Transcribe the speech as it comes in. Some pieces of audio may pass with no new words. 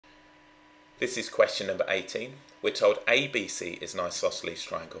This is question number 18. We're told ABC is an isosceles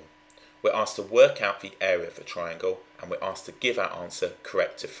triangle. We're asked to work out the area of the triangle, and we're asked to give our answer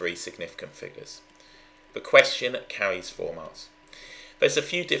correct to three significant figures. The question carries 4 marks. There's a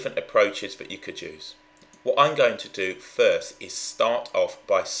few different approaches that you could use. What I'm going to do first is start off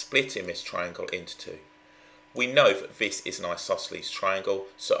by splitting this triangle into two. We know that this is an isosceles triangle,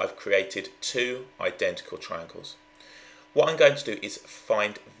 so I've created two identical triangles. What I'm going to do is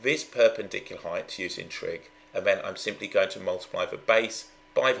find this perpendicular height using trig, and then I'm simply going to multiply the base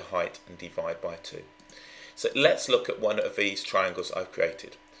by the height and divide by 2. So let's look at one of these triangles I've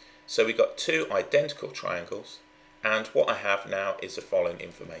created. So we've got two identical triangles, and what I have now is the following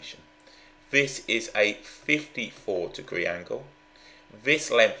information. This is a 54-degree angle. This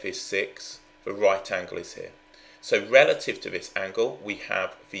length is 6, the right angle is here. So relative to this angle, we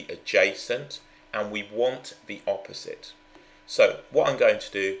have the adjacent, and we want the opposite. So what I'm going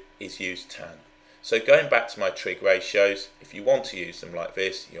to do is use tan. So going back to my trig ratios, if you want to use them like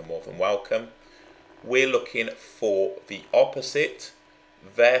this, you're more than welcome. We're looking for the opposite.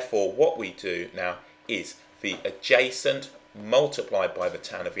 Therefore, what we do now is the adjacent multiplied by the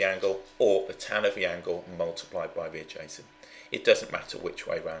tan of the angle, or the tan of the angle multiplied by the adjacent. It doesn't matter which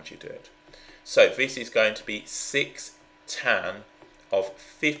way round you do it. So this is going to be 6 tan of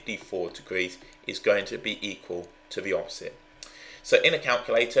 54 degrees is going to be equal to the opposite. So in a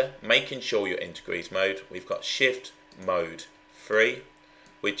calculator, making sure you're in degrees mode, we've got shift mode 3.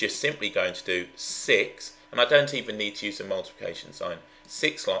 We're just simply going to do 6, and I don't even need to use the multiplication sign,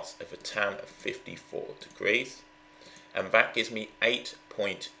 6 lots of a tan of 54 degrees, and that gives me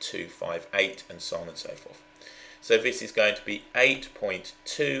 8.258, and so on and so forth. So this is going to be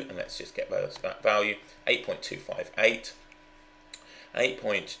 8.2, and let's just get that value, 8.258,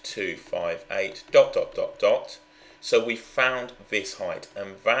 8.258, dot, dot, dot, dot. So we found this height,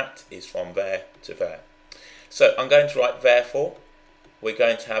 and that is from there to there. So I'm going to write therefore, we're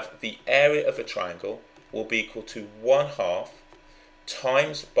going to have the area of a triangle will be equal to 1/2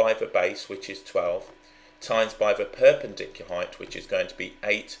 times by the base, which is 12, times by the perpendicular height, which is going to be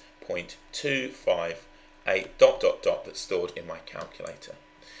 8.258, dot, dot, dot, that's stored in my calculator.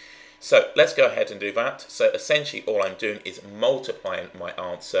 So let's go ahead and do that. So essentially all I'm doing is multiplying my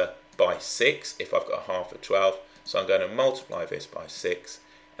answer by 6 if I've got 1/2 of 12. So I'm going to multiply this by 6,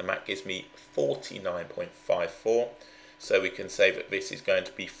 and that gives me 49.54. So we can say that this is going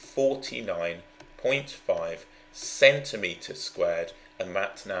to be 49.5 centimetres squared, and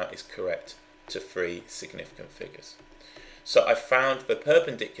that now is correct to three significant figures. So I found the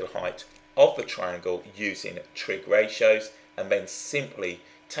perpendicular height of the triangle using trig ratios, and then simply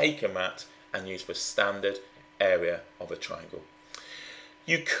taken that and used the standard area of a triangle.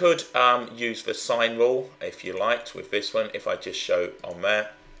 You could use the sine rule if you liked with this one. If I just show on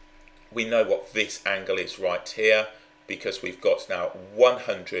there, we know what this angle is right here because we've got now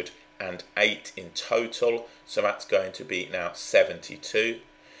 108 in total, so that's going to be now 72.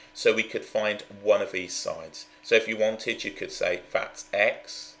 So we could find one of these sides. So if you wanted, you could say that's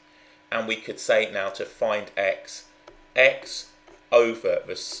x, and we could say now to find x, x over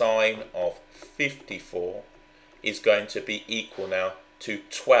the sine of 54 is going to be equal now to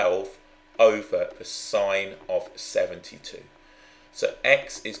 12 over the sine of 72. So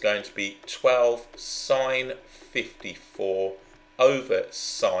x is going to be 12 sine 54 over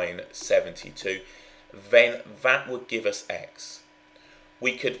sine 72. Then that would give us x.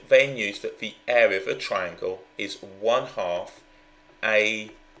 We could then use that the area of a triangle is 1/2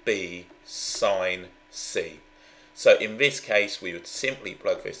 AB sine C. So in this case, we would simply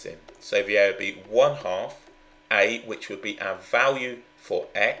plug this in. So the area would be 1/2 A, which would be our value for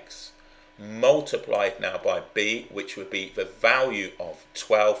x, multiplied now by b, which would be the value of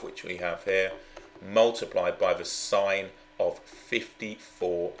 12, which we have here, multiplied by the sine of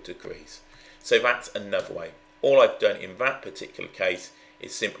 54 degrees. So that's another way. All I've done in that particular case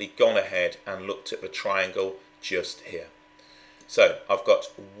is simply gone ahead and looked at the triangle just here. So I've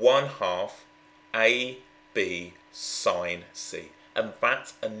got 1/2 AB sine C, and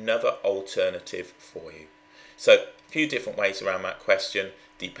that's another alternative for you. So a few different ways around that question,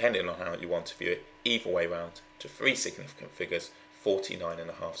 depending on how you want to view it, either way round to three significant figures,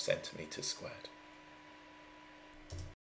 49.5 centimetres squared.